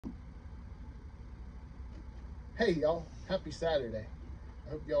Hey y'all, happy Saturday. I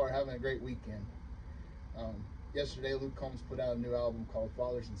hope y'all are having a great weekend. Yesterday Luke Combs put out a new album called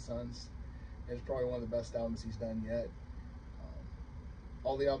Fathers and Sons. It's probably one of the best albums he's done yet.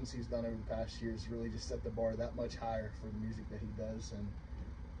 All the albums he's done over the past years really just set the bar that much higher for the music that he does, and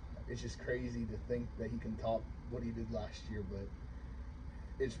it's just crazy to think that he can top what he did last year, but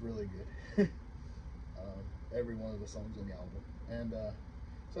it's really good. Every one of the songs on the album. And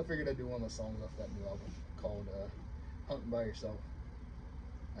so I figured I'd do one of the songs off that new album called Huntin' by Yourself.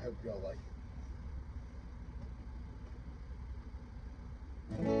 I hope y'all like it.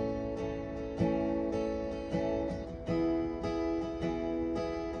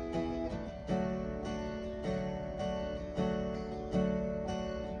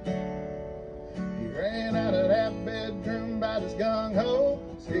 About his gung-ho,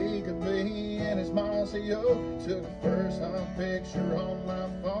 so he could be in his mossy oak. Took a first hunt picture on my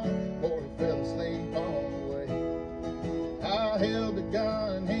phone before he fell asleep on the way. I held the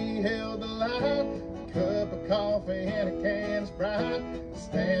gun, he held the light, a cup of coffee and a can of Sprite. The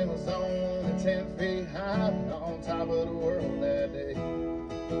stand was only 10 feet high, and on top of the world that day.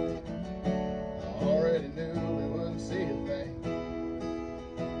 I already knew we wouldn't see a thing.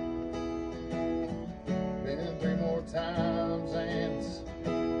 Been 3 more times and it's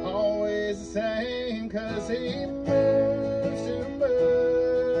always the same, 'cause he moves too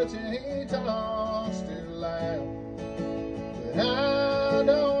much and he talks too loud. But I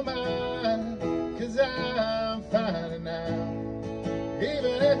don't mind, 'cause I'm finding out,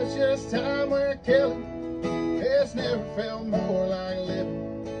 even if it's just time we're killing, it's never felt more like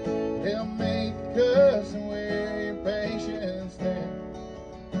living. They'll make you cuss and wear your patience thin.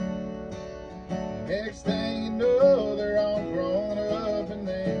 Next thing you know, they're all grown up, and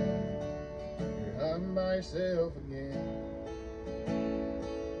then you're hunting by yourself again.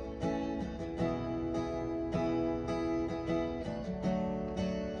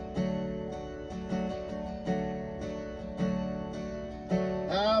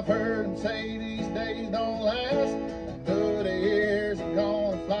 I've heard them say these days don't last. I know the years are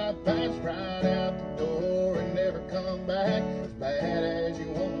gonna fly past, right out the door and never come back as bad as you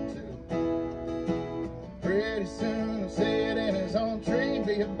want to. Pretty soon he'll sit in his own tree,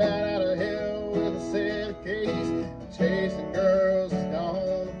 be about out of hell with a set of keys. Chasing girls is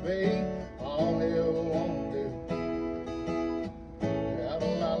gonna be all he'll want to do. Got a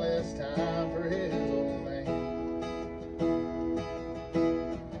lot less time for his old man,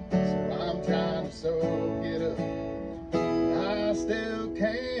 so I'm trying to soak it up. I still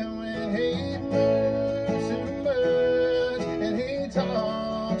can when he moves too much and he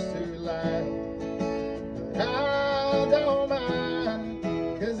talks too loud. I don't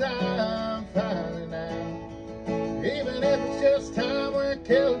mind, 'cause I'm finding out, even if it's just time we're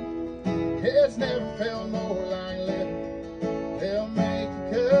killing, it's never felt more like living. They'll make you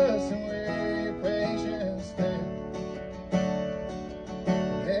cuss and wear your patience thin.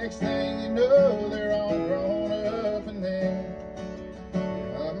 Next thing you know, they're all grown up, and then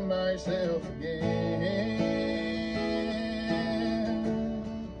you're hunting by yourself again.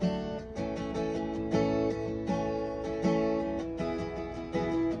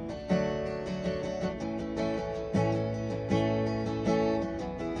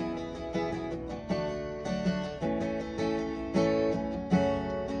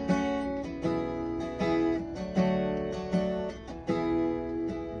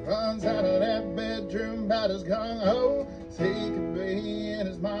 Runs out of that bedroom about his gung-ho, so he could be in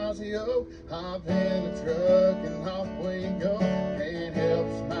his mossy oak. Hop in the truck and off we go. Can't help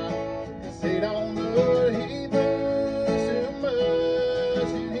smile, 'cause he don't know that he moves too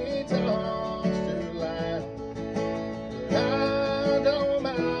much and he talks too loud. But I don't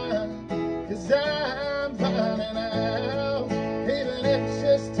mind, 'cause I'm finding out, even if it's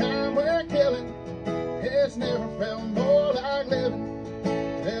just time we're killing, it's never felt more like living.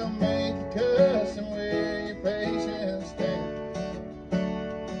 They'll make you cuss and wear your patience thin.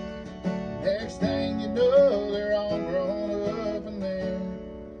 Next thing you know, they're all grown up, and then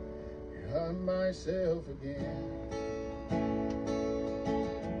you're hunting by yourself again.